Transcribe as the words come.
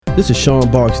This is Sean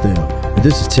Barksdale, and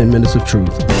this is 10 Minutes of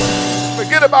Truth.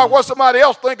 Forget about what somebody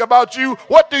else think about you.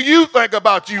 What do you think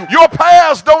about you? Your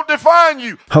past don't define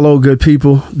you. Hello, good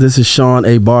people. This is Sean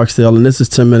A. Barksdale, and this is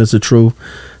 10 Minutes of Truth.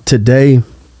 Today,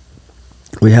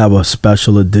 we have a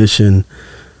special edition.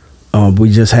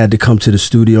 We just had to come to the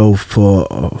studio for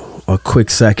a quick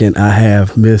second. I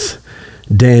have Miss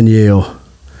Danielle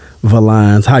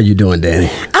Valines. How you doing, Danny?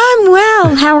 I'm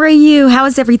well. How are you? How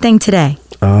is everything today?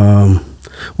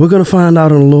 We're going to find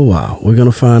out in a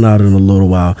little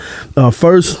while.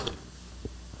 First,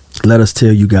 let us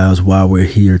tell you guys why we're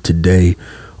here today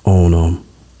on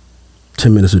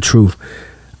 10 Minutes of Truth.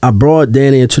 I brought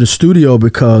Danny into the studio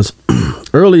because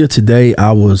earlier today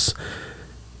I was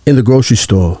in the grocery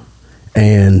store,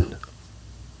 and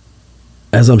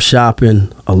as I'm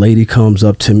shopping, a lady comes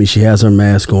up to me. She has her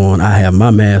mask on. I have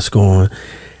my mask on,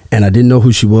 and I didn't know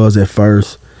who she was at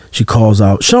first. She calls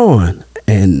out, "Sean,"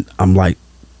 and I'm like,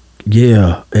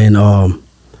 "Yeah," and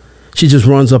she just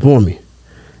runs up on me,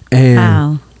 and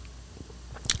Wow.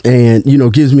 and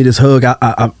gives me this hug.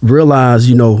 I realize,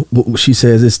 she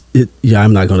says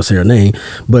I'm not gonna say her name,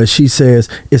 but she says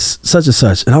it's such and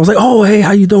such, and I was like, "Oh, hey,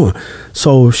 how you doing?"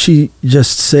 So she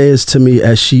just says to me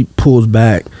as she pulls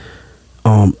back,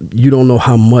 "You don't know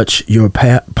how much your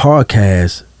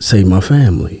podcast saved my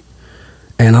family."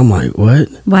 And I'm like, "What?"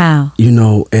 Wow.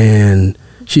 And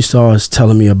she starts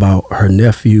telling me about her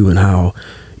nephew and how,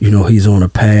 he's on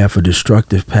a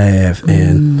destructive path.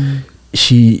 And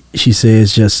she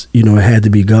says just, it had to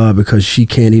be God, because she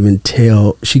couldn't even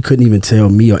tell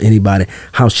me or anybody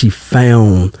how she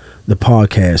found the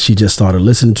podcast. She just started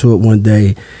listening to it one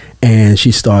day, and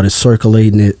she started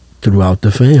circulating it throughout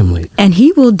the family. And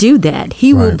he will do that.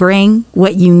 He will Right. bring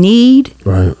what you need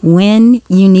Right. when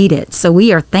you need it. So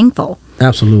we are thankful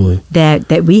Absolutely.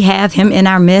 that we have him in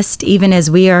our midst, even as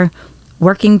we are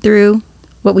working through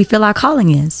what we feel our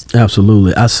calling is.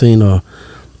 Absolutely. I seen a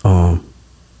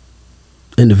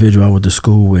individual I went to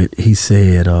school with. He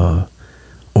said on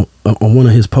one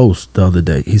of his posts the other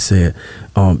day, he said,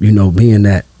 being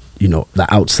that the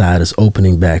outside is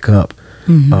opening back up,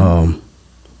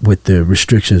 with the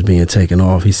restrictions being taken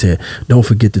off, he said, don't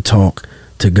forget to talk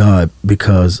to God,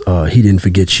 because he didn't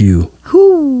forget you.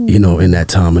 Whoo. In that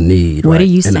time of need. What right? are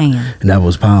you And saying? And that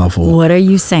was powerful. What are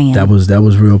you saying? That was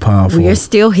real powerful. We are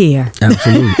still here.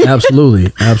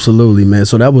 Absolutely, man.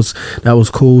 So that was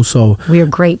cool. So We are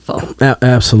grateful.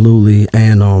 absolutely.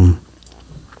 And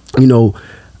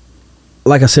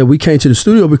like I said, we came to the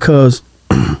studio because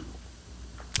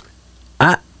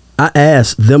I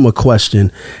asked them a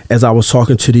question as I was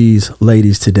talking to these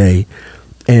ladies today,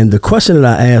 and the question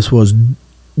that I asked was,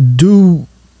 do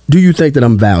you think that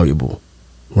I'm valuable?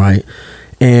 Right?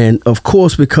 And of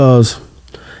course,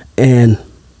 and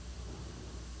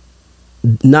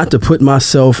not to put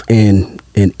myself in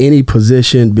any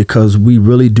position, because we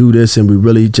really do this and we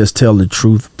really just tell the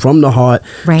truth from the heart,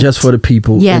 Right. just for the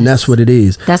people. Yes. And that's what it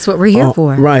is. That's what we're here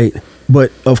for. Right.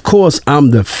 But of course,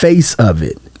 I'm the face of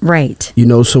it. Right.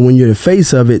 So when you're the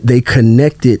face of it, they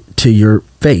connect it to your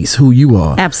face, who you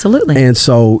are. Absolutely. And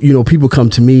so, people come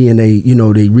to me and they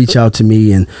reach out to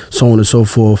me and so on and so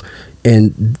forth.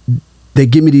 And they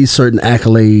give me these certain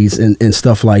accolades and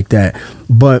stuff like that.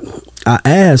 But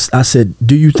I said,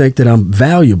 do you think that I'm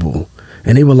valuable?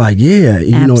 And they were like, yeah,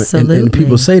 Absolutely. and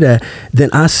people say that. Then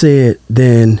I said,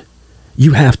 then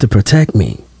you have to protect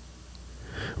me.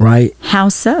 Right? How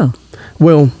so?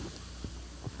 Well,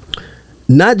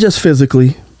 not just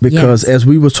physically, because Yes. as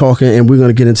we were talking, and we're going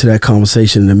to get into that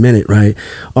conversation in a minute, right?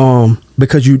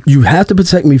 Because you have to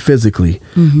protect me physically,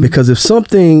 because if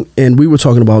something, and we were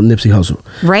talking about Nipsey Hussle,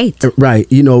 Right.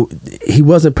 he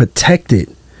wasn't protected.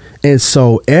 And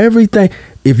so everything,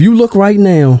 if you look right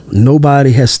now,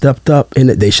 nobody has stepped up and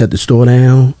they shut the store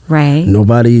down. Right.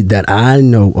 Nobody that I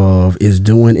know of is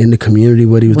doing in the community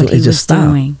what he was What doing. he It just was stopped.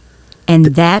 doing. And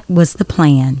that was the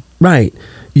plan. Right.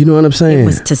 You know what I'm saying? It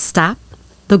was to stop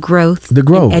the growth. The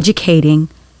growth. And educating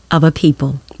of a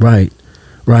people. Right.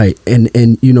 And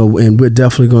and we're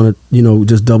definitely going to,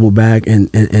 just double back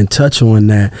and touch on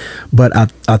that. But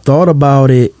I thought about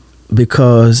it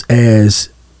because as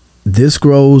this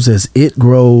grows, as it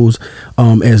grows,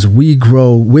 as we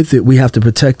grow with it, we have to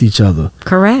protect each other.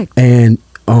 Correct. And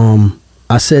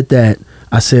I said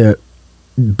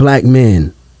black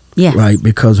men. Yes. Right.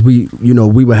 Because we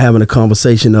were having a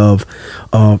conversation of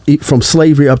from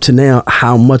slavery up to now,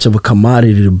 how much of a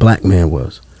commodity the black man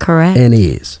was. Correct. And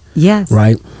is. Yes.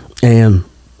 Right. And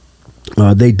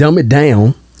they dumb it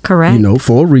down. Correct.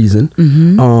 For a reason.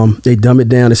 They dumb it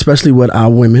down, especially with our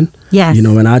women. Yes.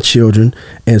 And our children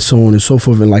and so on and so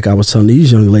forth. And like I was telling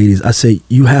these young ladies, I say,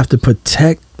 you have to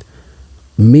protect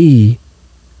me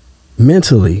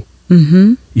mentally.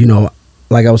 Mm-hmm. You know,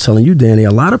 like I was telling you, Danny,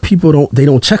 a lot of people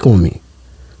don't check on me.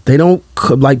 They don't,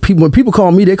 like, people, when people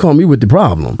call me, they call me with the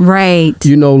problem. Right.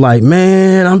 You know, like,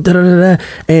 man, I'm da-da-da-da.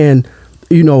 And,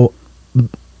 you know,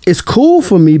 it's cool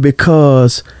for me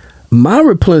because my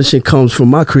replenishing comes from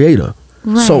my creator.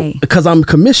 Right. So, because I'm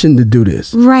commissioned to do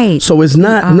this. Right. So it's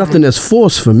not nothing that's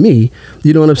forced for me.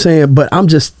 You know what I'm saying? But I'm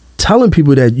just telling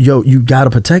people that, yo, you got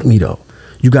to protect me, though.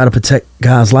 You got to protect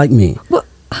guys like me. Well,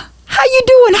 how you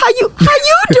doing? How you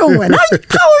doing? How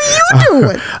are you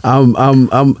doing?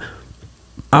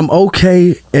 I'm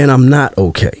okay and I'm not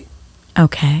okay.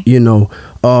 Okay. You know,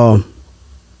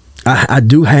 I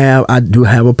do have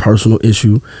a personal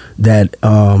issue that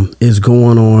is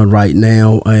going on right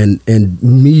now, and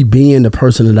me being the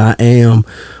person that I am,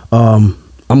 I'm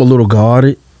a little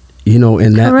guarded, you know,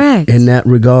 in that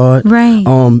regard. Right.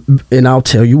 And I'll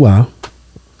tell you why.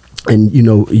 And you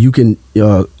know, you can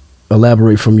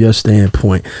elaborate from your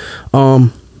standpoint. I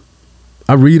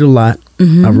read a lot.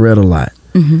 Mm-hmm. I've read a lot.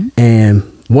 Mm-hmm. And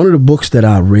one of the books that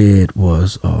I read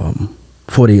was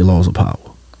 48 Laws of Power.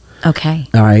 Okay.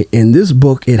 All right. In this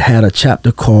book, it had a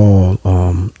chapter called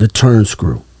The Turn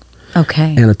Screw.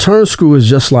 Okay. And a turn screw is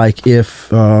just like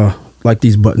if, like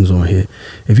these buttons on here.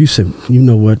 If you said, you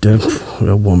know what,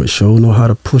 that woman sure know how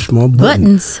to push my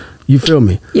buttons. You feel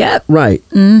me? Yep. Right.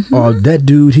 Mm-hmm. Or that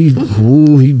dude, he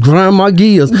grind my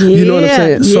gears. You know what I'm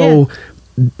saying? Yeah. So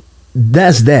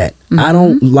that's that. Mm-hmm. I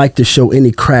don't like to show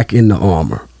any crack in the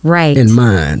armor. Right. In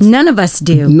mine. None of us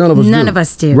do. None None of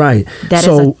us do. Right. That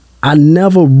so I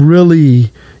never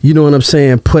really, you know what I'm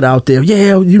saying, put out there,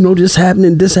 yeah, you know, this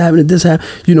happening.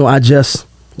 You know, I just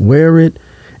wear it.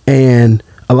 And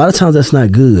a lot of times that's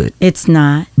not good. It's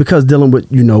not. Because dealing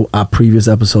with, you know, our previous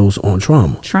episodes on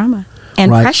trauma.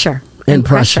 And right? pressure. And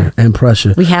pressure.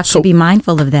 We have to be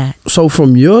mindful of that. So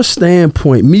from your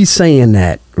standpoint, me saying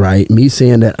that,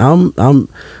 I'm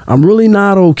really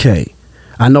not okay.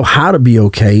 I know how to be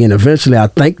okay, and eventually I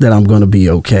think that I'm going to be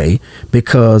okay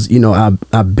because, you know,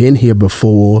 I've been here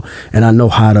before and I know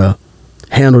how to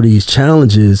handle these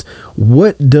challenges.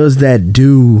 What does that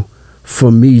do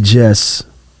for me just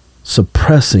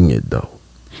suppressing it, though?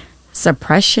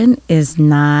 Suppression is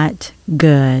not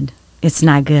good. It's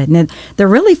not good. Now, the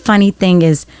really funny thing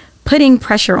is putting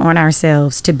pressure on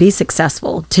ourselves to be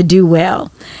successful, to do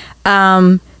well,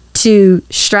 to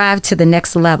strive to the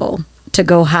next level, to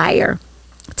go higher,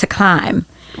 to climb,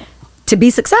 to be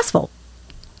successful.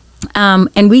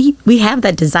 And we have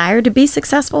that desire to be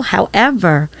successful.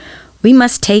 However, we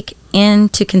must take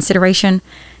into consideration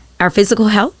our physical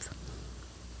health.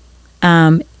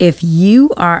 If you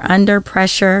are under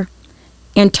pressure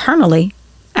internally,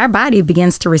 our body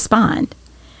begins to respond.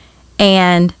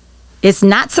 And it's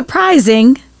not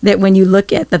surprising that when you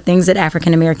look at the things that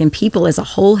African American people as a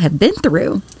whole have been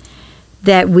through,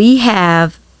 that we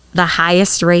have the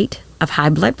highest rate of high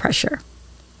blood pressure,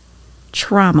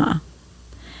 trauma.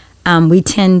 We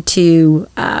tend to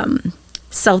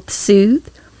self-soothe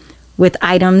with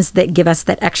items that give us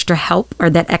that extra help or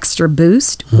that extra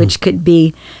boost, which could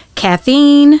be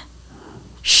caffeine,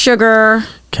 sugar,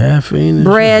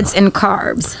 breads, and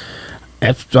carbs.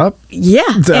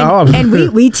 Yeah.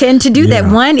 And we tend to do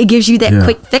that. One, it gives you that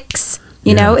quick fix.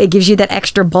 You know, it gives you that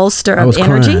extra bolster of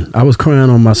energy. I was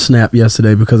crying on my Snap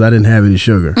yesterday because I didn't have any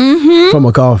sugar from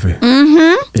a coffee.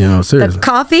 Mm-hmm. You know, seriously. The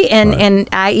coffee, and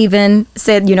I even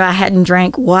said, you know, I hadn't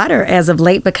drank water as of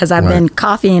late because I've been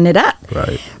coffeeing it up.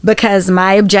 Right. Because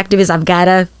my objective is I've got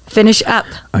to finish up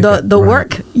the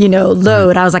work, you know,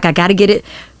 load. I was like, I got to get it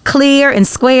clear and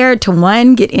squared to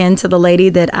one, get into the lady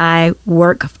that I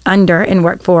work under and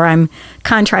work for, I'm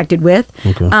contracted with.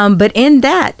 Okay. But in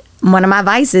that, one of my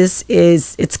vices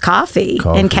is it's coffee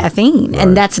and caffeine,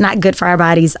 and that's not good for our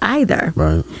bodies either.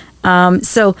 Right.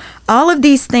 So all of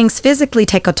these things physically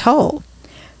take a toll.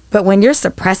 But when you're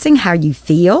suppressing how you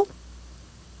feel,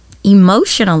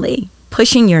 emotionally,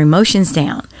 pushing your emotions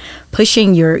down,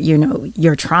 pushing your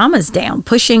traumas down,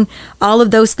 pushing all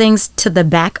of those things to the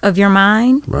back of your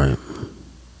mind, right,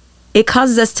 it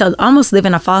causes us to almost live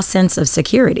in a false sense of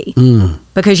security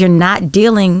because you're not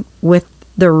dealing with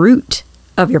the root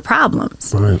of your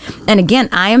problems. Right. And again,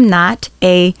 I am not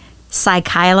a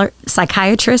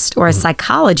psychiatrist or a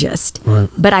psychologist,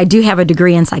 but I do have a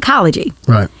degree in psychology.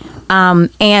 Right.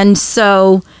 And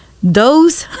so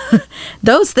those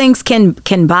things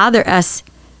can bother us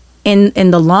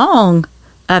in the long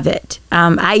of it.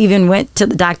 I even went to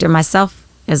the doctor myself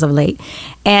as of late,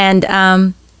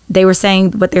 and they were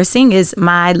saying what they're seeing is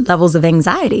my levels of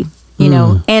anxiety, you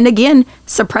know, and again,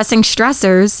 suppressing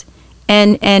stressors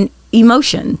and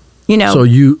emotion, You know, So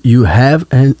you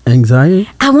have anxiety?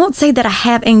 I won't say that I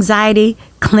have anxiety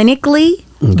clinically,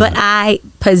 but I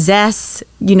possess,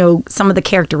 you know, some of the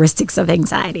characteristics of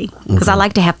anxiety because I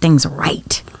like to have things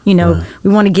right. You know,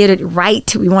 we want to get it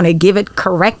right. We want to give it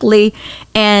correctly.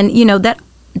 And, you know, that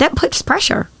puts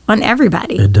pressure on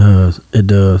everybody. It does. It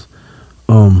does.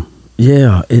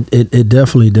 Yeah, it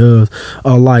definitely does.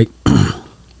 Like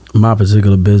my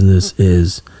particular business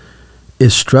is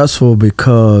stressful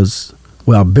because,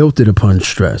 well, I built it upon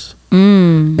stress.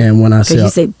 And when I say,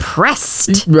 Because you say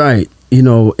pressed. right, you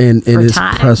know, and it's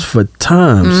time. pressed for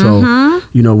time. So,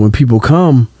 you know, when people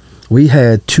come, we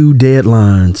had 2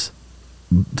 deadlines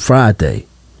Friday.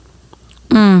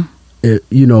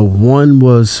 You know, one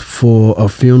was for a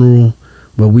funeral,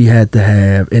 but we had to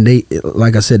have, and they,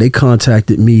 like I said, they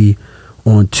contacted me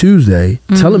on Tuesday,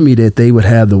 telling me that they would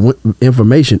have the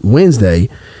information Wednesday,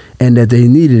 and that they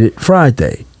needed it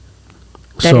Friday.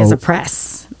 That is a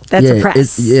press. That's a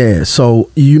press. Yeah. So,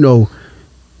 you know,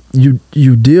 you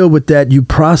deal with that, you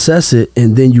process it,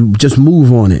 and then you just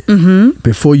move on it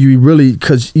before you really,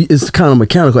 because it's kind of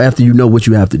mechanical after you know what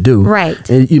you have to do. Right.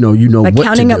 And, you know Like what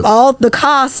counting to up do. all the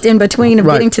cost in between of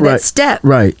getting to that step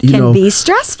Right. You can know, be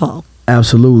stressful.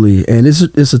 absolutely. And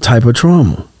it's a type of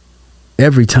trauma.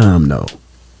 Every time, though.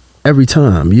 Every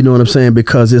time. You know what I'm saying?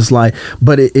 Because it's like,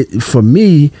 but it for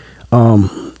me,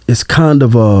 it's kind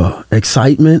of a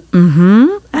excitement.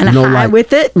 And a high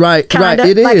with it. Right, Kinda right.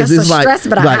 It like is. It's It's a like, stress,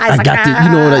 but a like high. I It's got like, to, you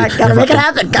know, like, gotta if make I- it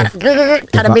happen.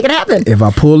 Gotta make it happen. If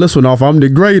I pull this one off, I'm the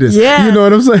greatest. Yeah. You know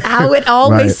what I'm saying? I would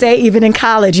always Right. say, even in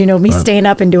college, you know, me staying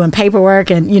up and doing paperwork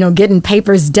and, you know, getting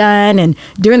papers done and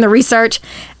doing the research,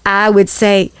 I would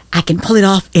say, I can pull it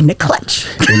off in the clutch.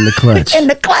 In the clutch. In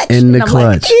the clutch. In the And I'm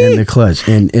like, clutch. In the clutch.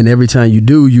 And every time you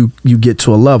do, you get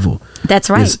to a level. That's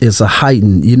right. It's a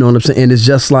heightened, you know what I'm saying? And it's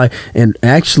just like, and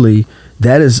actually,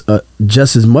 that is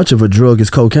just as much of a drug as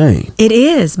cocaine. It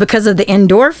is because of the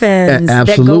endorphins that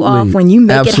Absolutely. go off when you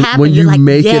make it happen. When You're you like,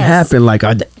 make it yes, happen, like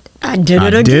I did I it did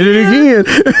again. it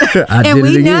again. I And did we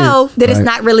it again. know that it's Right.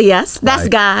 not really us. That's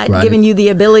Right. God Right. giving you the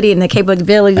ability and the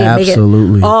capability to make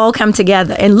Absolutely. it all come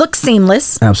together and look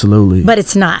seamless, Absolutely. but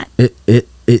it's not.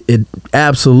 It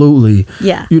absolutely.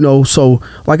 Yeah. You know, so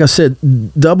like I said,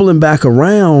 doubling back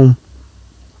around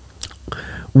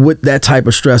with that type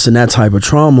of stress and that type of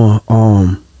trauma,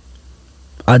 and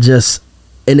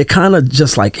it kind of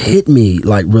just like hit me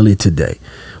like really today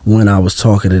when I was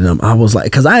talking to them. I was like,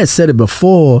 because I had said it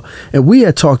before and we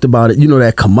had talked about it, you know,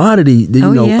 that commodity,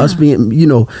 you know, yeah. us being, you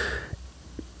know,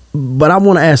 but I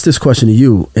want to ask this question to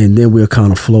you and then we'll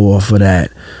kind of flow off of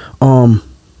that.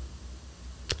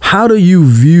 How do you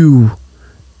view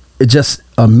just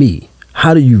me?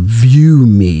 How do you view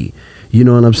me? You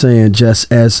know what I'm saying?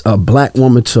 Just as a black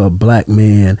woman to a black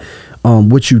man,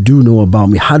 what you do know about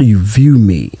me, how do you view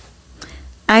me?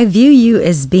 I view you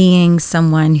as being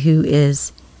someone who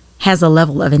has a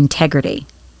level of integrity.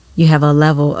 You have a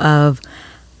level of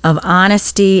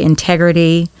honesty,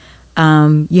 integrity.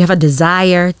 You have a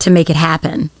desire to make it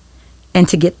happen and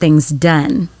to get things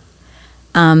done.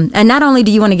 And not only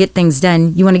do you want to get things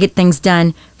done, you want to get things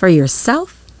done for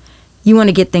yourself. You want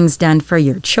to get things done for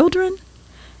your children.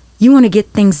 You want to get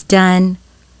things done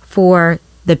for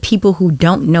the people who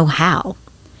don't know how.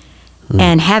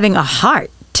 And having a heart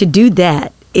to do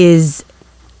that is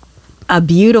a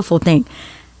beautiful thing.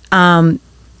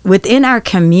 Within our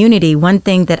community, one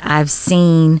thing that I've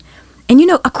seen, and you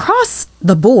know, across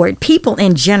the board, people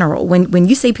in general, when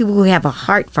you say people who have a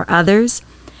heart for others,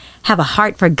 have a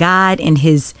heart for God and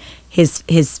his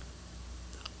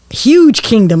huge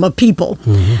kingdom of people.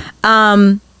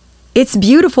 It's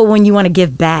beautiful when you want to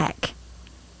give back.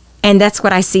 And that's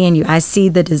what I see in you. I see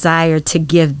the desire to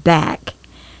give back.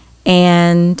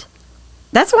 And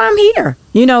that's why I'm here.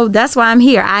 You know, that's why I'm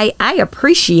here. I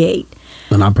appreciate.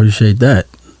 And I appreciate that.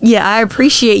 Yeah, I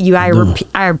appreciate you.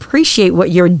 I appreciate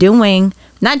what you're doing,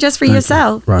 not just for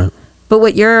yourself, Right. but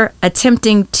what you're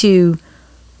attempting to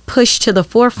push to the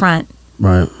forefront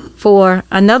Right. for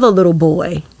another little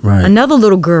boy, Right. another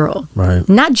little girl. Right.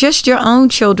 Not just your own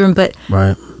children, but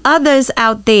Right. others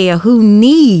out there who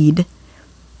need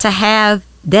to have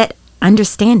that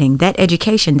understanding, that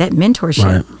education, that mentorship.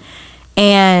 Right.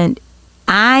 And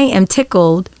I am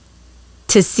tickled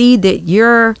to see that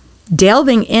you're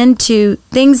delving into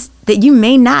things that you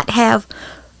may not have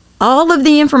all of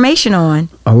the information on.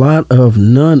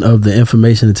 None of the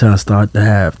information until I start to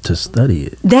have to study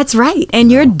it. That's right.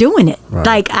 And you're doing it. Right.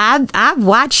 Like I've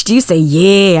watched you say,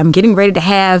 yeah, I'm getting ready to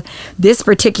have this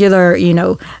particular, you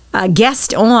know,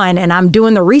 guest on and I'm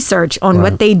doing the research on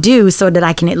what they do so that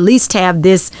I can at least have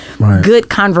this good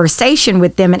conversation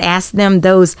with them and ask them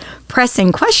those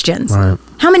pressing questions. Right.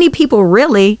 How many people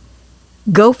really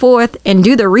go forth and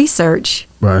do the research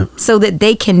so that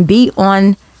they can be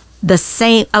on the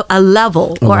same, a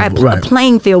level or a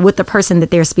playing field with the person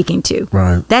that they're speaking to?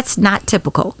 Right. That's not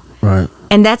typical. Right.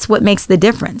 And that's what makes the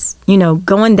difference. You know,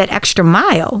 going that extra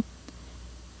mile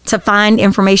to find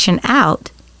information out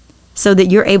so that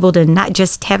you're able to not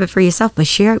just have it for yourself, but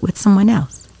share it with someone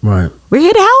else. Right. We're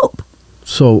here to help.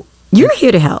 So you're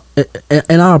here to help.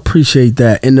 And I appreciate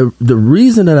that. And the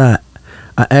reason that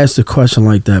I asked a question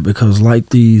like that, because like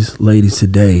these ladies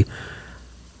today,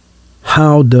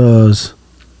 how does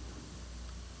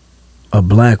a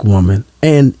black woman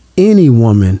and any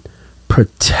woman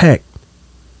protect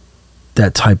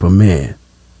that type of man?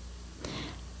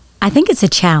 I think it's a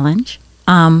challenge.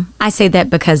 I say that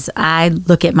because I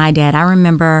look at my dad. I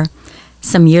remember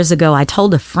some years ago, I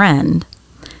told a friend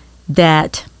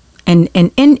that, and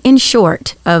in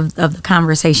short of the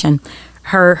conversation,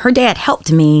 her dad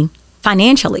helped me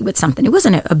financially with something. It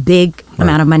wasn't a big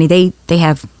amount of money. They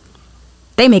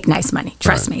make nice money.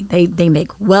 Trust me. They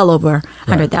make well over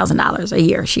 $100,000 a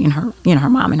year. She and her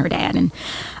mom and her dad.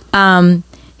 And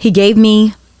he gave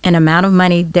me an amount of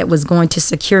money that was going to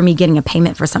secure me getting a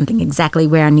payment for something exactly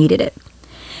where I needed it.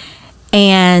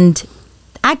 And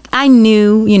I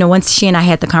knew, once she and I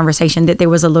had the conversation, that there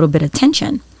was a little bit of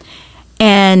tension.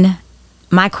 And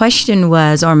my question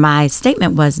was, or my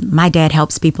statement was, my dad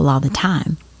helps people all the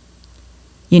time.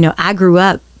 I grew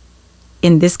up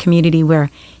in this community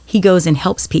where he goes and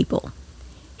helps people.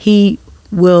 He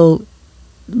will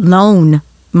loan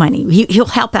money. He'll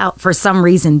help out for some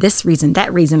reason, this reason,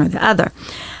 that reason, or the other.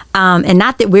 And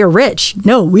not that we're rich.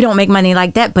 No, we don't make money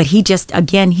like that. But he just,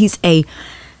 again, he's a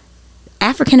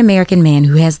African-American man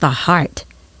who has the heart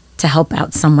to help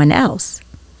out someone else.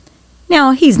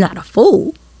 Now, he's not a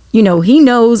fool. He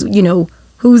knows,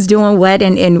 who's doing what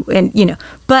and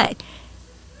but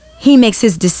he makes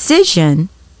his decision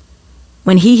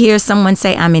when he hears someone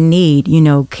say, I'm in need,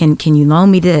 can you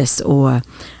loan me this? Or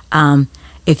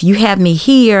if you have me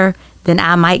here, then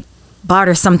I might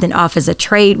barter something off as a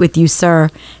trade with you, sir,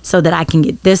 so that I can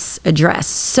get this address.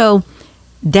 So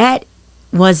that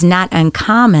was not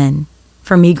uncommon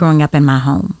for me growing up in my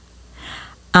home.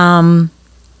 And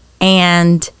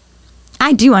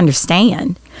I do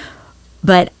understand,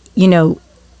 but,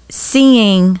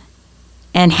 seeing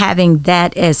and having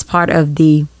that as part of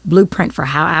the blueprint for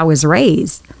how I was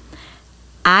raised,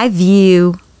 I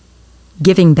view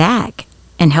giving back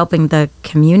and helping the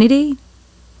community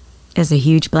is a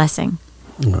huge blessing.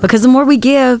 Right. Because the more we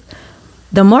give,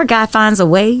 the more God finds a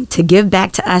way to give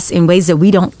back to us in ways that we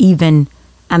don't even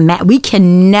imagine. We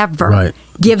can never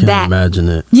give back. Imagine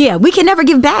it. Yeah, we can never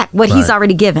give back what He's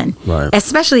already given. Right.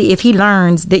 Especially if He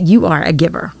learns that you are a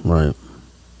giver. Right.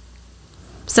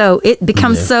 So it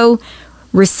becomes so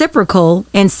reciprocal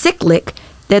and cyclic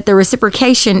that the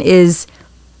reciprocation is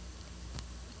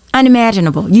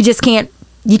unimaginable. You just can't.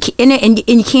 You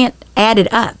can't add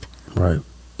it up. Right.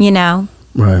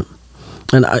 Right.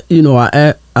 And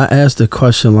I asked a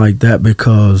question like that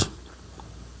because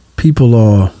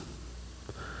people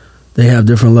they have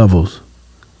different levels.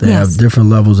 They have different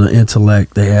levels of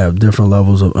intellect. They have different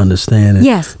levels of understanding.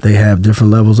 Yes. They have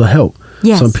different levels of help.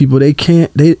 Yes. Some people they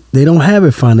don't have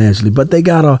it financially, but they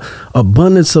got a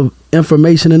abundance of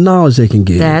information and knowledge they can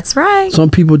give. That's right.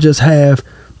 Some people just have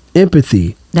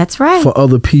empathy. That's right. For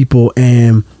other people,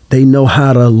 and they know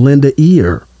how to lend an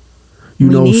ear.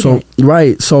 So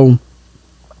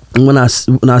when I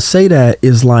say that,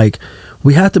 is like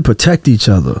we have to protect each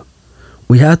other.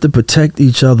 We have to protect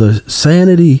each other's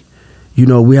sanity.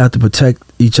 We have to protect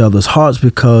each other's hearts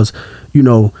because,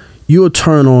 you'll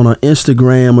turn on an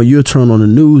Instagram or you'll turn on the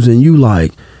news and you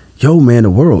like, yo, man, the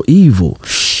world evil.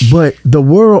 But the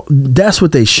world, that's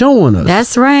what they showing us.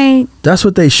 That's right. That's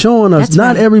what they showing us. That's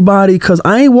Not right. everybody, because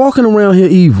I ain't walking around here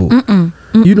evil.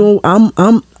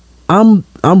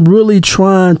 I'm really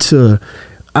trying to.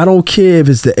 I don't care if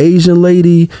it's the Asian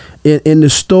lady in the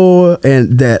store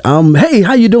and that hey,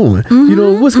 how you doing?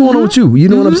 What's going on with you? You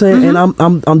know what I'm saying? And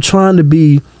I'm trying to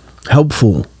be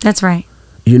helpful. That's right.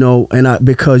 And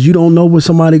because you don't know what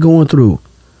somebody going through.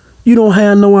 You don't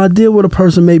have no idea what a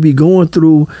person may be going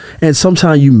through, and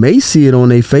sometimes you may see it on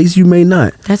their face, you may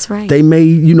not. That's right. They may,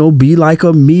 be like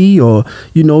a me, or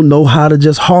know how to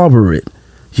just harbor it,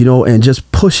 and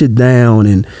just push it down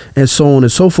and so on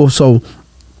and so forth. So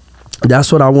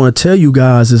that's what I want to tell you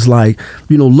guys is like,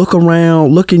 look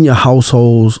around, look in your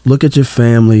households, look at your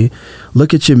family,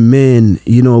 look at your men,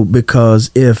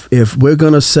 because if we're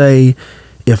going to say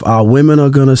if our women are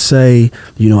gonna say,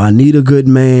 I need a good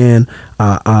man,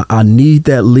 I need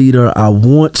that leader, I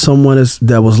want someone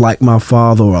that was like my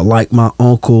father or like my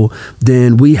uncle,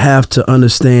 then we have to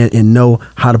understand and know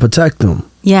how to protect them.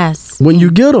 Yes. When you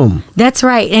get them. That's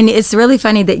right. And it's really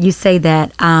funny that you say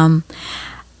that.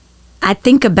 I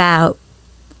think about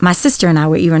my sister and I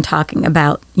were even talking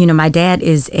about, my dad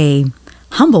is a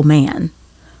humble man.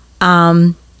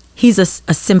 He's a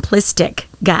simplistic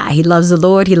guy. He loves the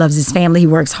Lord. He loves his family. He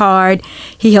works hard.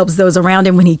 He helps those around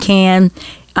him when he can.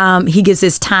 He gives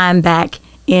his time back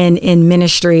in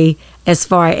ministry as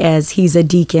far as he's a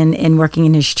deacon and working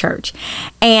in his church.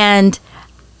 And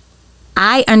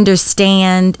I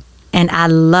understand and I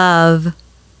love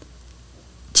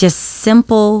just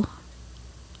simple,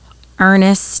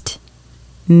 earnest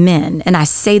men. And I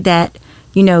say that,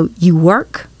 you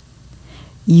work,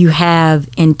 you have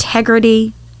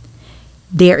integrity,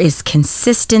 there is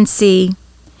consistency,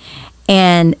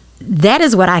 and that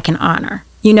is what I can honor.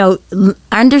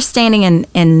 Understanding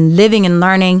and living and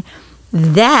learning,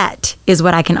 that is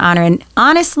what I can honor. And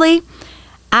honestly,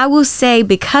 I will say,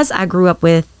 because I grew up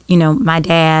with, my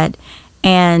dad,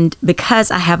 and because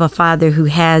I have a father who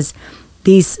has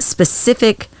these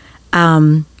specific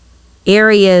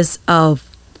areas of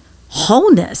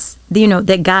wholeness,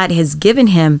 that God has given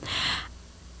him,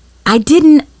 I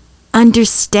didn't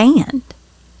understand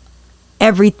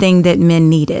everything that men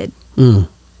needed.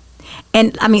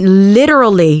 And I mean,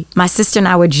 literally, my sister and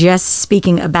I were just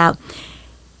speaking about,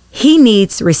 he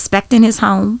needs respect in his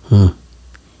home.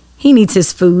 He needs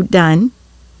his food done,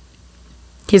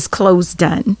 his clothes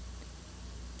done,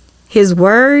 his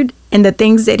word and the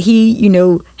things that he,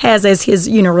 has as his,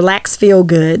 relax, feel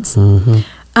goods.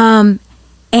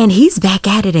 And he's back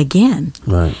at it again.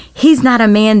 Right. He's not a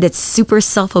man that's super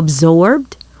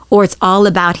self-absorbed or it's all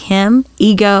about him,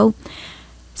 ego.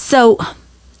 So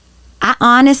I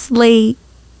honestly,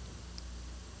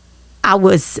 I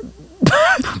was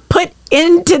put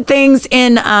into things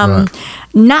in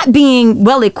not being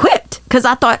well equipped, because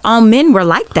I thought all men were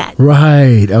like that.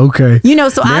 Right. Okay.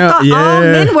 So I thought all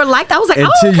men were like that. I was like,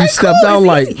 until you stepped out,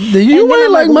 like, you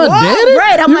ain't like my daddy.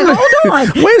 Right. I'm like, hold on.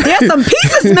 There's some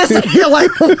pieces missing. You're like,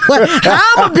 what? How am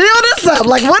I gonna build this up?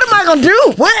 Like, what am I gonna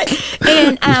do? What?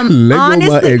 And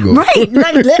honestly, right.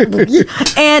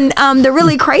 And the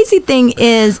really crazy thing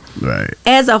is, right,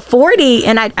 as a 40,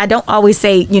 and I don't always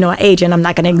say, age, and I'm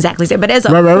not gonna exactly say, but as a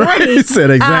 40, you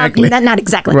said exactly. Not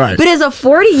exactly. Right. But as a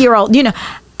 40-year-old,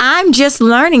 I'm just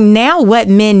learning now what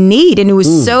men need. And it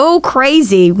was so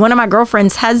crazy. One of my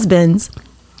girlfriend's husbands,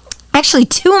 actually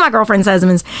two of my girlfriend's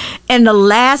husbands, and the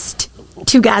last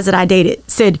two guys that I dated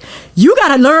said, you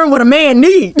got to learn what a man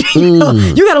needs. You got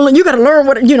to learn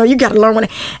what, you got to learn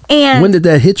what. And when did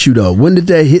that hit you though? When did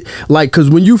that hit? Like, cause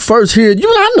when you first hear it,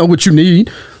 I know what you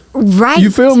need. Right. You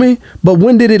feel me? But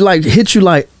when did it like hit you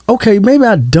like, okay, maybe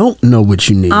I don't know what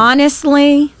you need?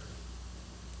 Honestly,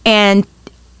 and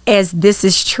as this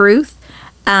is truth,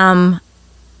 I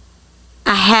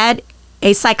had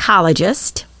a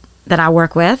psychologist that I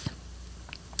work with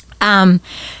to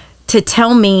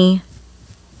tell me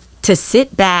to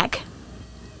sit back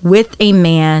with a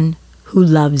man who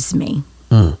loves me.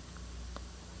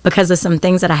 Because of some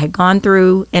things that I had gone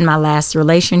through in my last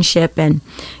relationship. And,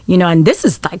 and this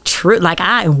is like true. Like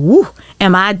I'm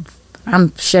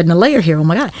shedding a layer here. Oh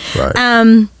my God.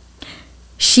 Right.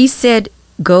 She said,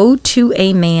 go to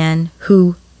a man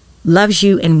who loves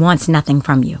you and wants nothing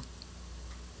from you.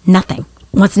 Nothing.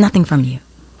 Wants nothing from you.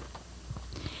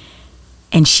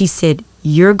 And she said,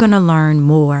 you're going to learn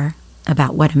more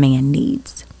about what a man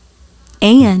needs.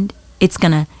 And it's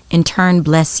going to, in turn,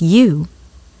 bless you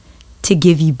to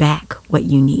give you back what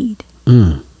you need.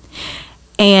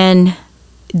 And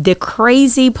the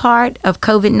crazy part of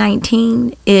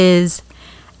COVID-19 is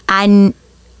I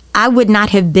would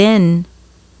not have been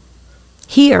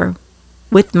here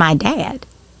with my dad.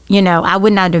 I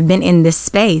would not have been in this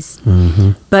space.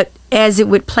 But as it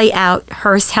would play out,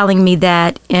 her telling me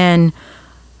that in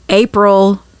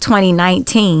April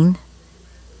 2019,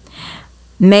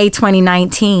 May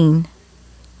 2019,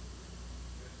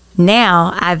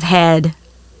 now I've had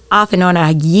off and on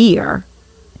a year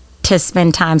to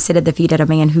spend time sit at the feet of a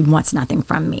man who wants nothing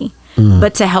from me,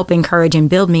 but to help encourage and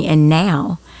build me. And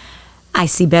now I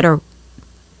see better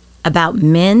about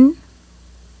men,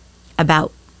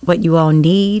 about what you all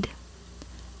need,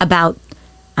 about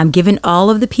I'm giving all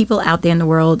of the people out there in the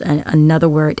world another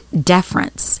word,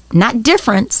 deference. Not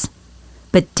difference,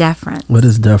 but deference. What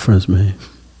does deference mean?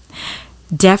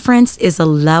 Deference is a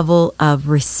level of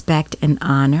respect and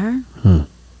honor.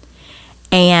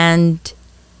 And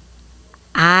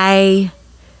I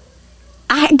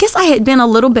I guess I had been a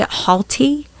little bit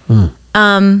haughty,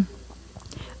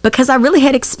 because I really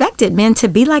had expected men to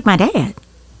be like my dad.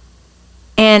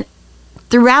 And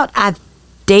throughout, I've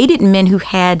dated men who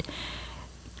had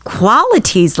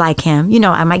qualities like him. You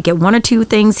know, I might get 1 or 2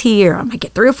 things here. I might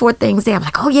get 3 or 4 things there. I'm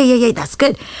like, oh, yeah, that's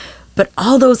good. But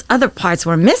all those other parts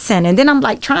were missing. And then I'm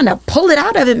like trying to pull it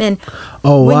out of him. And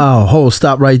wow. Hold,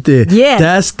 stop right there.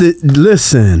 Yeah.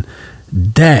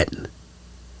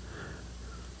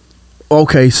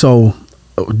 Okay, so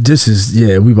this is,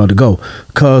 we about to go.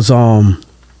 Because, all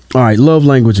right, love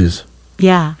languages.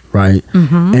 Yeah. Right?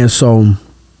 Mm-hmm. And so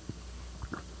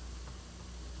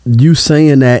you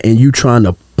saying that and you trying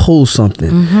to pull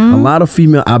something. Mm-hmm. A lot of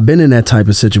female, I've been in that type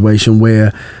of situation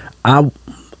where I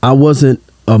wasn't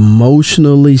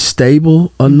emotionally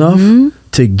stable enough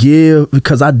to give,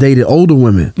 because I dated older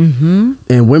women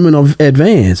and women of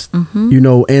advanced, you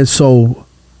know, and so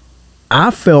I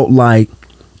felt like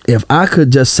if I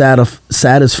could just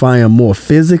satisfy them more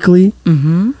physically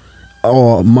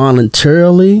or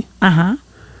monetarily,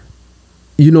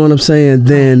 you know what I'm saying,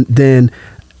 then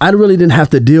I really didn't have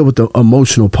to deal with the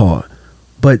emotional part.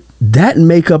 But that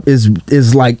makeup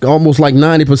is like almost like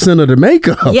 90% of the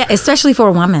makeup. Yeah, especially for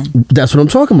a woman. That's what I'm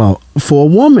talking about. For a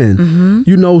woman,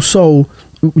 you know, so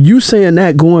you saying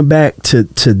that, going back to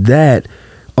that,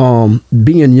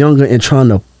 being younger and trying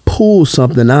to pull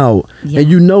something out, and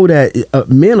you know that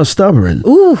men are stubborn.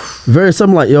 Oof. Very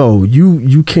something like, yo,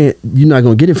 you can't, you're not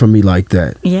gonna get it from me like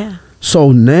that. Yeah.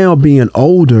 So now being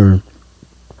older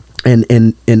and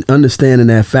understanding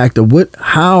that factor,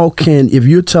 how can, if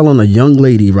you're telling a young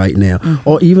lady right now,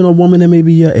 or even a woman that may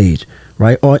be your age,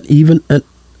 right, or even an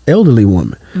elderly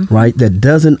woman, right, that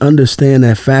doesn't understand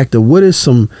that factor, what is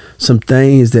some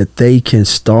things that they can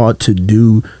start to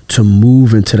do to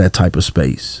move into that type of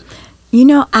space? You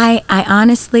know, I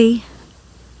honestly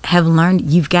have learned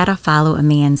you've got to follow a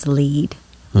man's lead.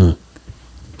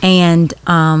 And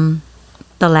the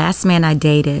last man I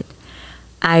dated,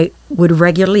 I would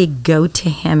regularly go to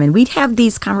him and we'd have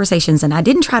these conversations, and I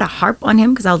didn't try to harp on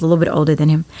him because I was a little bit older than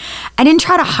him. I didn't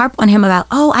try to harp on him about,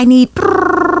 I need,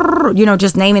 you know,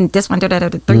 just naming this one, 3,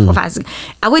 4, 5, 6.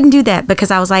 I wouldn't do that because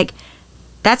I was like,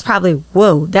 that's probably,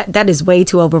 whoa, that is way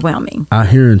too overwhelming. Our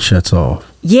hearing shuts off.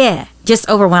 Yeah, just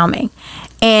overwhelming.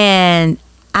 And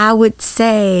I would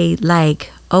say,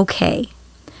 like, okay,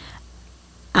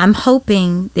 I'm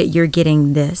hoping that you're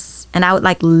getting this. And I would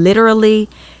like literally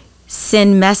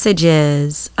send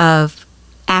messages of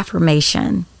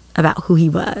affirmation about who he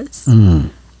was,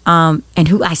 and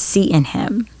who I see in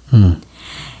him.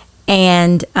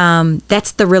 And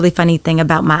that's the really funny thing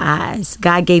about my eyes.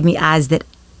 God gave me eyes that,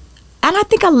 and I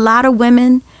think a lot of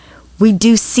women, we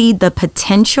do see the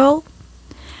potential,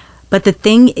 but the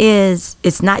thing is,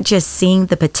 it's not just seeing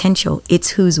the potential, it's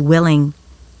who's willing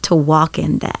to walk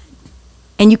in that.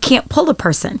 And you can't pull a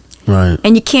person. Right.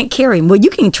 And you can't carry him. Well, you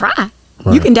can try.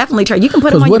 Right. You can definitely try. You can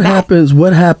put them on your back.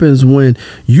 What happens when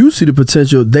you see the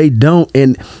potential, they don't,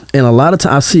 and a lot of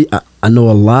times I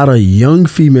know a lot of young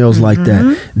females like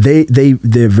that.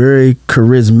 They're very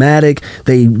charismatic.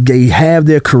 They have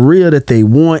their career that they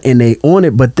want and they on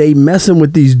it, but they messing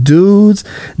with these dudes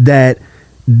that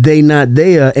they not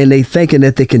there, and they thinking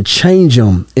that they can change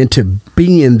them into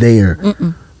being there.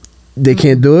 They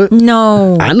can't do it?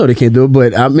 No. I know they can't do it,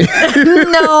 but I mean...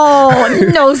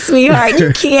 No, sweetheart.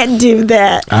 You can't do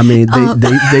that. I mean,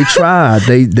 they try.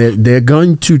 They're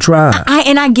going to try.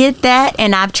 I get that,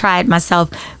 and I've tried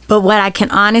myself. But what I can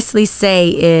honestly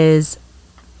say is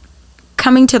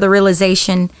coming to the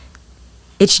realization,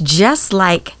 it's just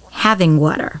like having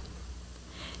water.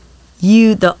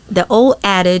 The old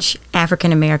adage,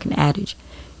 African American adage,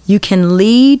 you can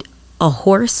lead a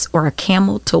horse or a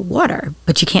camel to water,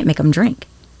 but you can't make them drink.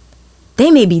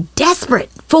 They may be desperate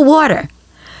for water,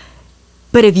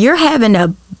 but if you're having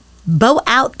to bow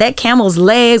out that camel's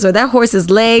legs or that horse's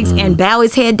legs and bow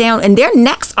his head down, and their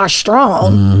necks are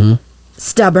strong,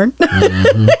 stubborn,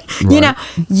 you know,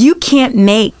 you can't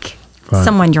make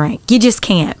someone drink. You just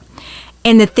can't.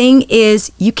 And the thing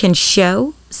is, you can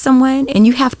show someone, and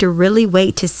you have to really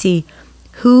wait to see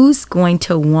who's going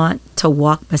to want to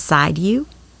walk beside you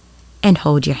and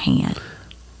hold your hand.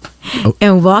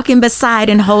 And walking beside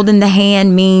and holding the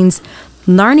hand means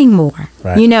learning more.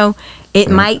 You know, it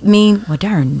might mean, well,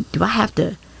 darn, do I have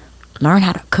to learn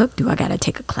how to cook? Do I got to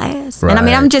take a class? And I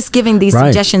mean, I'm just giving these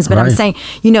suggestions, but I'm saying,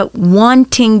 you know,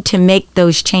 wanting to make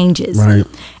those changes.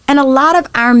 And a lot of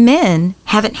our men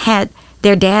haven't had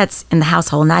their dads in the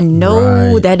household. And I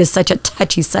know that is such a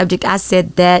touchy subject. I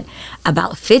said that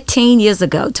about 15 years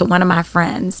ago to one of my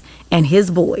friends and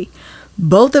his boy.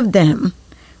 Both of them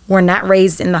were not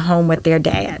raised in the home with their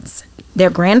dads. Their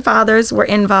grandfathers were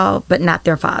involved, but not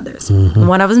their fathers.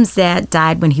 One of them's dad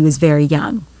died when he was very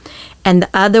young. And the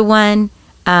other one,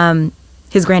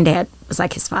 his granddad was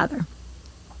like his father.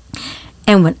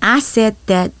 And when I said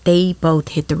that, they both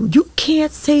hit the roof. You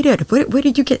can't say that. Where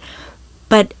did you get?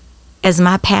 But as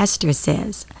my pastor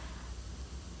says,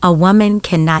 a woman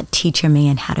cannot teach a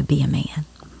man how to be a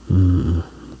man.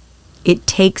 It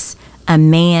takes a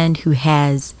man who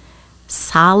has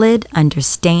solid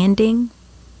understanding,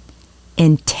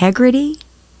 integrity,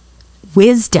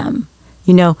 wisdom,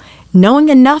 knowing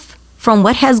enough from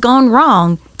what has gone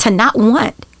wrong to not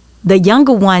want the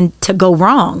younger one to go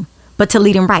wrong, but to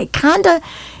lead him right. Kind of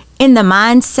in the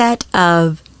mindset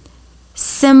of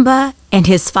Simba and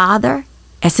his father,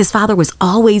 as his father was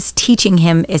always teaching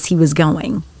him as he was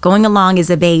going along as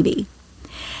a baby.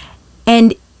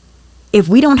 And if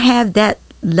we don't have that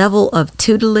level of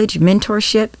tutelage,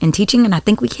 mentorship, and teaching, and I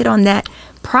think we hit on that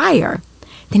prior,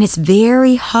 then it's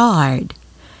very hard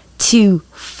to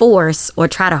force or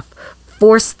try to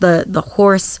force the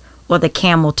horse or the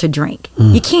camel to drink.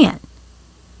 You can't.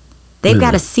 They've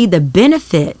got to see the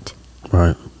benefit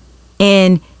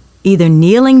in either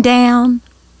kneeling down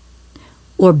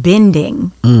or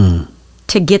bending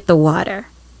to get the water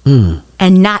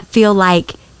and not feel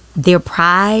like their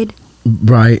pride,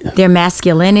 their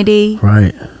masculinity,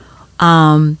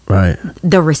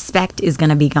 the respect is going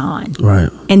to be gone.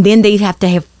 And then they have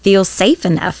to feel safe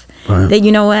enough that,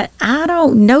 you know what, I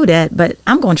don't know that, but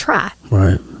I'm going to try.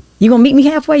 You going to meet me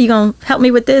halfway? You going to help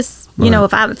me with this?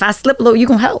 If I slip a little, you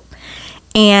going to help.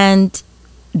 And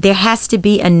there has to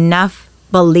be enough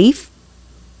belief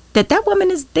that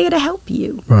woman is there to help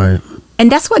you.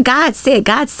 And that's what God said.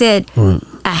 God said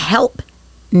a help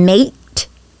mate,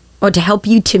 or to help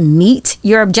you to meet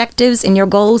your objectives and your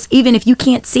goals, even if you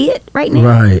can't see it right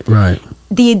now.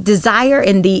 The desire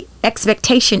and the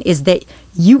expectation is that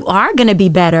you are going to be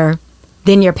better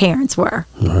than your parents were.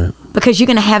 Because you're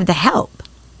going to have the help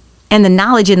and the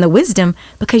knowledge and the wisdom,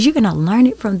 because you're going to learn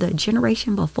it from the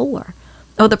generation before,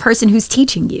 or the person who's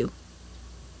teaching you.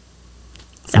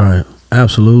 So.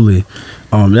 Absolutely.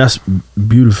 That's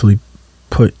beautifully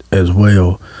put as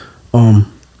well.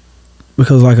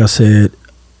 Because like I said,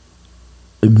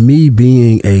 me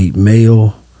being a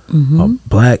male, a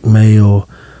black male,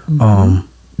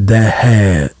 that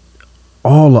had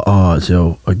all the odds,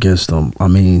 against them. I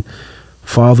mean,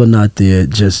 father not there,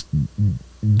 just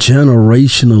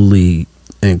generationally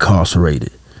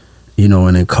incarcerated,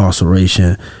 and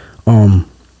incarceration, to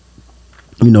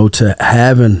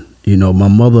having, my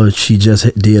mother, she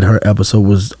just did her episode,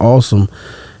 was awesome.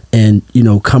 And,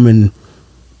 coming,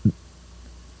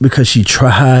 because she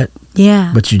tried,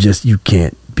 but you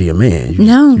can't be a man.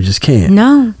 You just can't.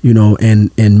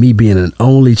 And me being an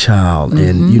only child,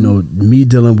 and, me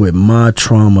dealing with my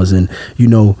traumas, and,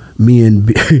 me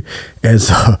and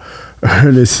as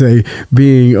let's say,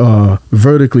 being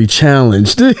vertically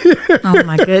challenged. Oh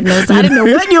my goodness. I didn't know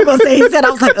what you were going to say. He said,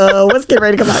 I was like, what's getting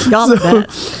ready to come out? Y'all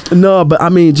that. No, but I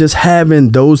mean, just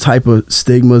having those type of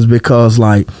stigmas, because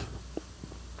like,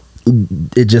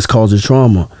 it just causes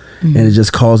trauma, and it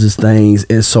just causes things.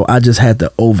 And so I just had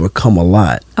to overcome a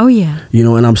lot. Oh yeah.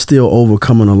 And I'm still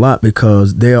overcoming a lot,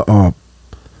 because there are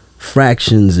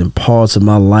fractions and parts of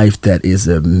my life that is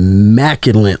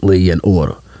immaculately in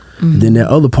order. And then there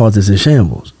are other parts that's in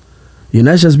shambles.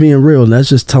 That's just being real, and that's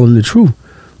just telling the truth.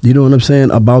 You know what I'm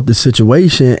saying, about the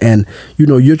situation. And,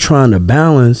 you're trying to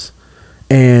balance.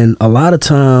 And a lot of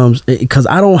times, because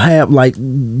I don't have, like,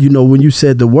 when you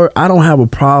said the word, I don't have a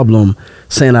problem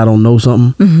saying I don't know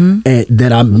something and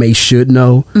that I should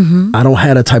know. I don't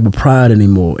have that type of pride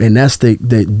anymore. And that's the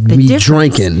me difference.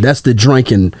 Drinking. That's the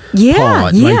drinking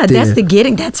part. Yeah, that's the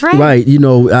getting. That's right. Right.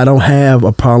 I don't have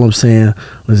a problem saying,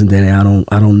 listen, Danny,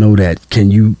 I don't know that. Can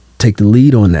you take the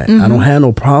lead on that? I don't have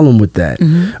no problem with that.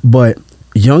 But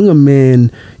younger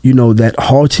men, that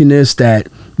haughtiness, that,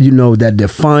 that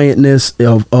defiantness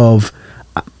of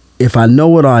if I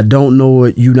know it or I don't know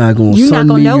it, you're not going to son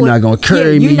me, you're not going to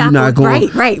carry me, you're not going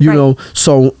to, right.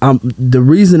 So the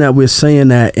reason that we're saying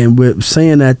that, and we're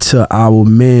saying that to our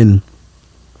men,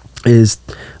 is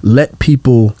let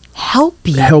people help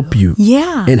you,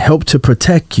 and help to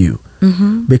protect you.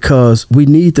 Because we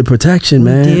need the protection,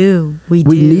 man. We do.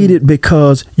 We need it,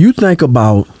 because you think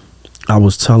about, I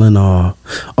was telling,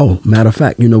 matter of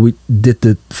fact, we did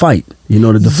the fight,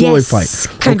 the Floyd fight.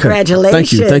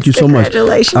 Congratulations. Okay. Thank you so much.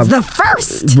 Congratulations. The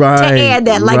first to add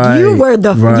that, like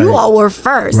you all were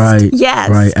first. Right. Yes.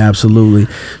 Right.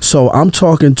 Absolutely. So I'm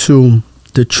talking to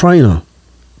the trainer,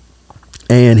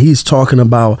 and he's talking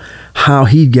about how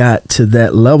he got to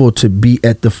that level to be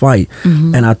at the fight.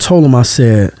 And I told him, I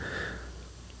said,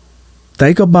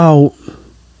 think about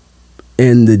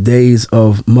in the days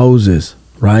of Moses,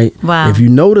 right? Wow. If you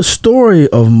know the story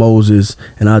of Moses,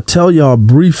 and I'll tell y'all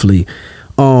briefly,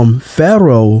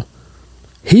 Pharaoh,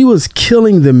 he was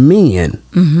killing the men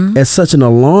at such an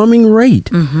alarming rate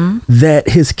that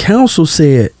his council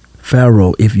said,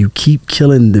 Pharaoh, if you keep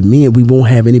killing the men, we won't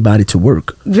have anybody to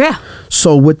work. Yeah.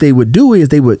 So what they would do is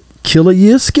they would kill a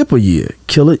year, skip a year,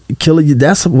 kill a year.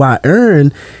 That's why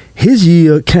Aaron, his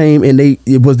year came and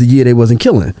it was the year they wasn't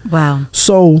killing. Wow.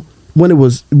 So when it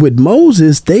was with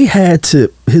Moses,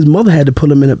 his mother had to put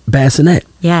him in a bassinet.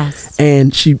 Yes.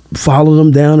 And she followed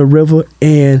him down the river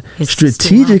and His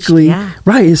strategically, sister watched,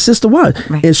 right, his sister watched.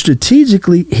 Right. And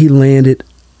strategically he landed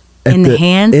In the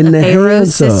hands of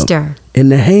Pharaoh's sister. In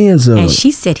the hands of. And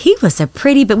she said he was a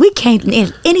pretty, but we can't,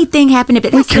 if anything happened,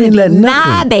 but We that's going can't to let be my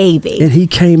nothing. baby. And he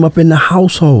came up in the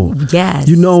household. Yes.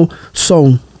 You know,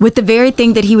 so. With the very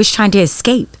thing that he was trying to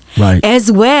escape. Right. As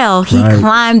well, he Right.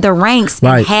 climbed the ranks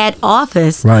Right. and had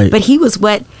office. Right. But he was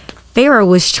what Pharaoh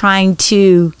was trying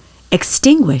to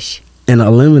extinguish And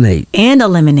eliminate. and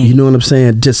eliminate. You know what I'm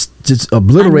saying? Just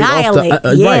obliterate Annihilate, off the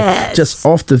right, yes. just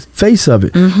off the face of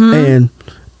it. And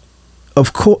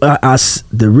of course,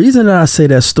 the reason that I say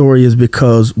that story is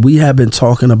because we have been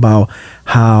talking about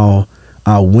how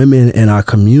our women and our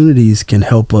communities can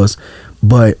help us,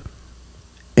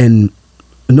 and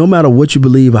no matter what you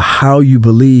believe or how you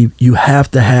believe, you have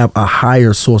to have a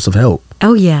higher source of help.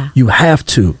 Oh, yeah. You have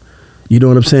to. You know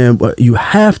what I'm saying? But you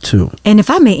have to. And if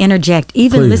I may interject,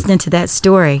 even Please. listening to that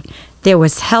story, there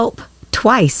was help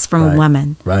twice from a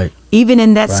woman. Right. Even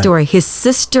in that Right. story, his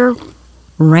sister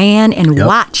ran and Yep.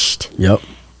 watched, Yep.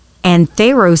 and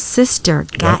Pharaoh's sister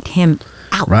got him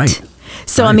out. Right.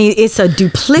 So, I Right. mean, it's a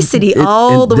duplicity And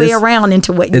all the way this- around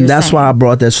into what you're And that's saying. why I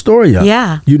brought that story up.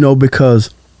 Yeah. You know, because,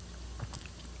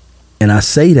 and I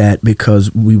say that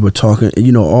because we were talking,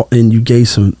 you know, and you gave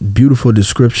some beautiful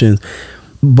descriptions,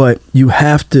 but you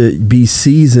have to be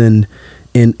seasoned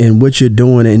in what you're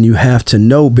doing, and you have to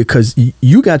know, because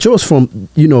you got yours from,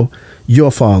 you know, your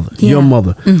father, your Yeah.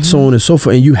 mother, so on and so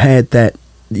forth, and you had that,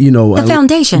 you know, the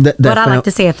foundation. What I like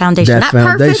to say, a foundation. that Not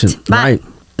foundation, perfect, right.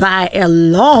 by a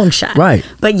long shot. Right.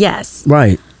 But yes.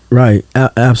 Right.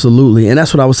 Absolutely. And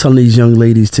that's what I was telling these young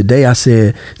ladies today. I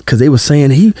said, because they were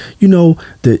saying he, you know,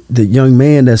 the young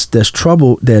man that's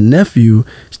troubled, their nephew,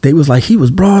 they was like, he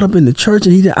was brought up in the church,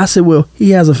 and I said, well,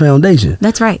 he has a foundation.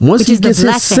 That's right. Once Which he is the gets his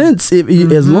blessing. sense,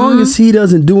 as long as he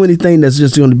doesn't do anything that's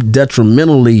just going to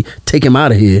detrimentally take him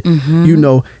out of here, you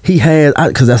know, he had,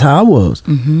 because that's how I was.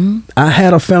 I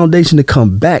had a foundation to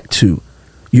come back to.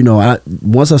 You know,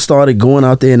 once I started going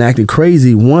out there and acting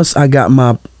crazy, once I got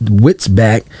my wits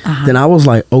back, then I was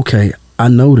like, okay, I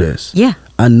know this. Yeah.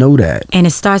 I know that. And it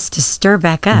starts to stir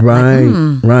back up. Right,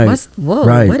 Like, right.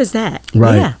 Right. What is that?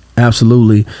 Right. Yeah.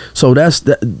 Absolutely. So that's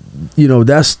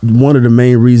one of the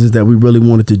main reasons that we really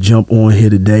wanted to jump on here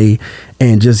today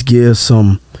and just give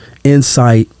some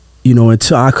insight, you know,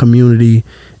 into our community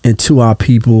and to our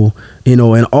people, you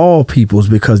know, and all peoples,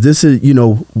 because this is, you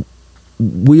know,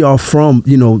 we are from,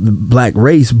 you know, the black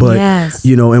race, but, Yes.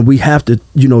 you know, and we have to,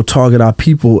 you know, target our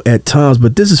people at times,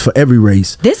 but this is for every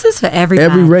race. This is for everybody.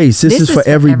 Every race. This is for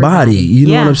everybody. You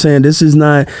know what I'm saying? This is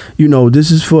not, you know, this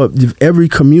is for every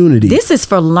community. This is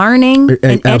for learning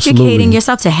and Absolutely. educating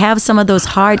yourself to have some of those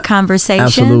hard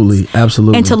conversations. Absolutely.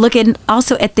 And to look at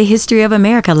also at the history of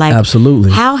America. Like, Absolutely.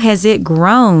 how has it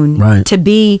grown Right. to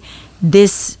be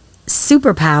this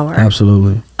superpower?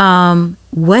 Absolutely.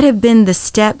 What have been the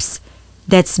steps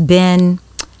that's been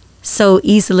so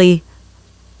easily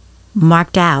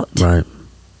marked out Right.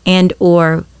 and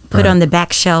or put Right. on the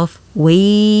back shelf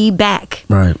way back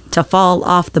Right. to fall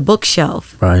off the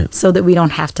bookshelf, Right. so that we don't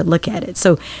have to look at it.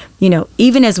 So, you know,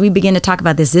 even as we begin to talk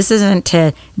about this isn't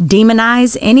to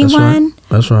demonize anyone.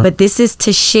 That's right. But this is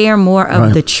to share more of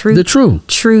Right. the truth. The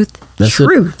truth. That's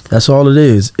truth. it. That's all it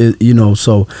is. You know,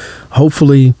 so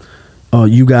hopefully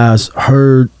you guys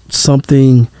heard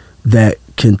something that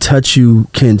can touch you,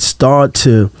 can start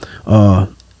to,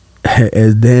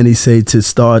 as Danny say,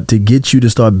 to get you to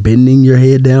start bending your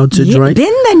head down to Yeah, drink.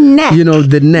 bend the neck. You know,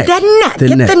 the neck. Get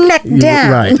the neck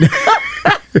down. Right.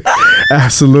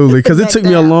 Absolutely. Because it took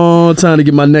me a long time to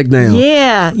get my neck down.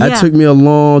 Yeah. It took me a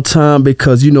long time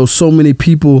because, you know, so many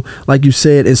people, like you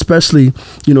said, especially,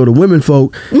 you know, the women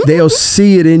folk, they'll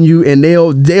see it in you and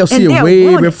they'll see And it they'll way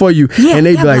want it. before you. Yeah, And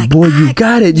they be they're like, like, boy, you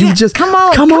got it. You yeah, just, come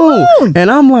on.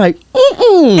 And I'm like,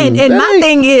 And my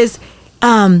thing is,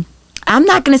 I'm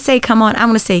not going to say, come on. I'm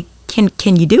going to say,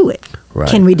 can you do it? Right.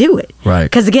 Can we do it? Right.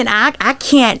 Because again, I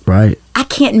can't Right. I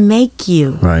can't make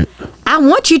you. Right. I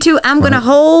want you to. I'm gonna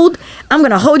hold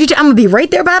you to. I'm gonna be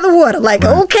right there by the water. Like,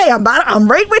 okay, I'm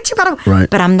right with you. Right.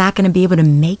 But I'm not gonna be able to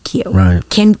make you. Right.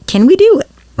 Can we do it?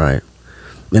 Right.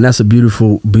 And that's a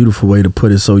beautiful, beautiful way to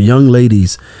put it. So young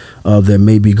ladies that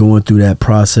may be going through that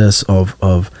process of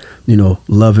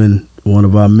loving one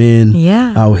of our men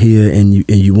out here, and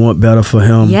you want better for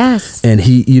him. Yes. And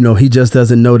he just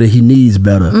doesn't know that he needs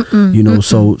better.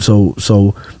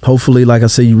 So hopefully, like I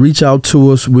said, you reach out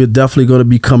to us. We're definitely going to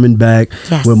be coming back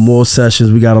with more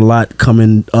sessions. We got a lot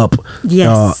coming up.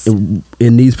 Yes.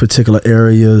 In these particular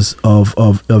areas of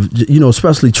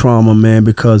especially trauma, man,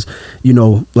 because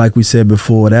like we said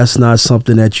before, that's not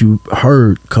something that you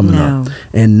heard coming up,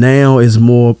 and now is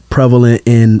more prevalent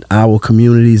in our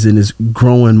communities, and is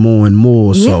growing more and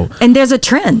more. So, and there's a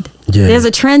trend. There's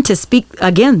a trend to speak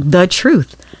again the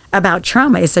truth about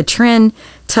trauma. It's a trend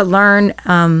to learn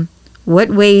what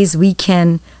ways we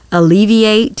can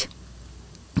alleviate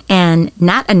and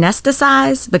not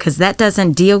anesthetize, because that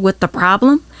doesn't deal with the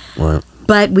problem. Right.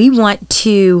 But we want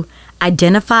to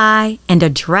identify and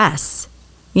address,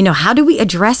 how do we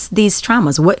address these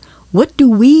traumas? What do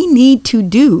we need to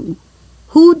do?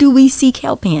 Who do we seek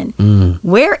help in?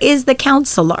 Where is the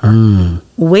counselor?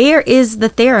 Where is the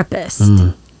therapist?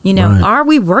 Are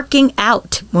we working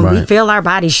out when we feel our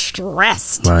bodies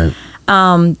stressed? Right.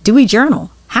 Do we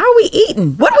journal? How are we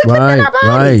eating? What are we putting in our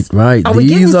bodies? Right. Are we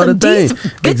getting These are some the things.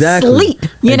 good sleep?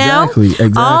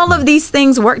 Exactly. All of these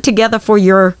things work together for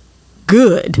your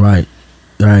good. Right.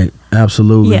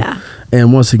 Absolutely. Yeah.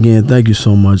 And once again, thank you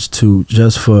so much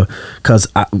because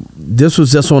this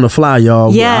was just on the fly,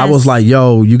 y'all. Yes. I was like,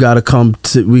 yo, you got to come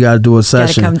we got to do a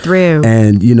session. Got to come through.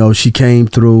 And, she came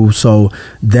through. So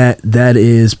that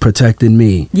is protecting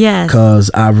me. Yes.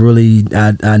 Because I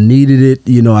needed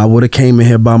it. I would have came in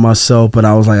here by myself, but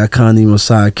I was like, I can't even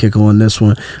sidekick on this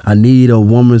one. I need a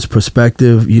woman's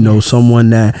perspective, someone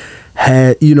that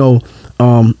had,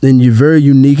 and you're very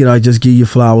unique, and I just give you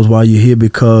flowers while you're here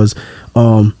because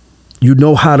you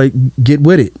know how to get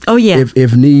with it. Oh, yeah.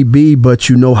 If need be, but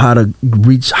you know how to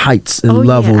reach heights and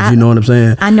levels. You know what I'm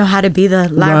saying? I know how to be the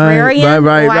librarian.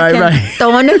 Right.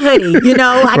 Throw on the hoodie.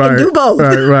 I can do both.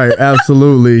 Right.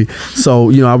 Absolutely. So,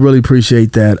 I really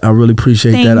appreciate that.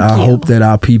 I hope that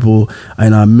our people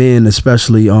and our men,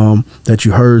 especially, that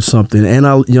you heard something, and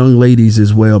our young ladies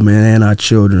as well, man, and our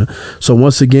children. So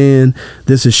once again,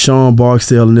 this is Sean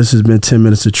Barksdale, and this has been 10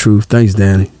 Minutes of Truth. Thanks,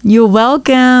 Danny. You're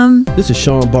welcome. This is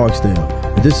Sean Barksdale,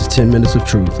 and this is 10 Minutes of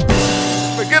Truth.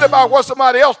 Forget about what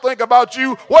somebody else think about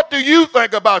you. What do you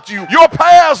think about you? Your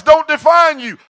past don't define you.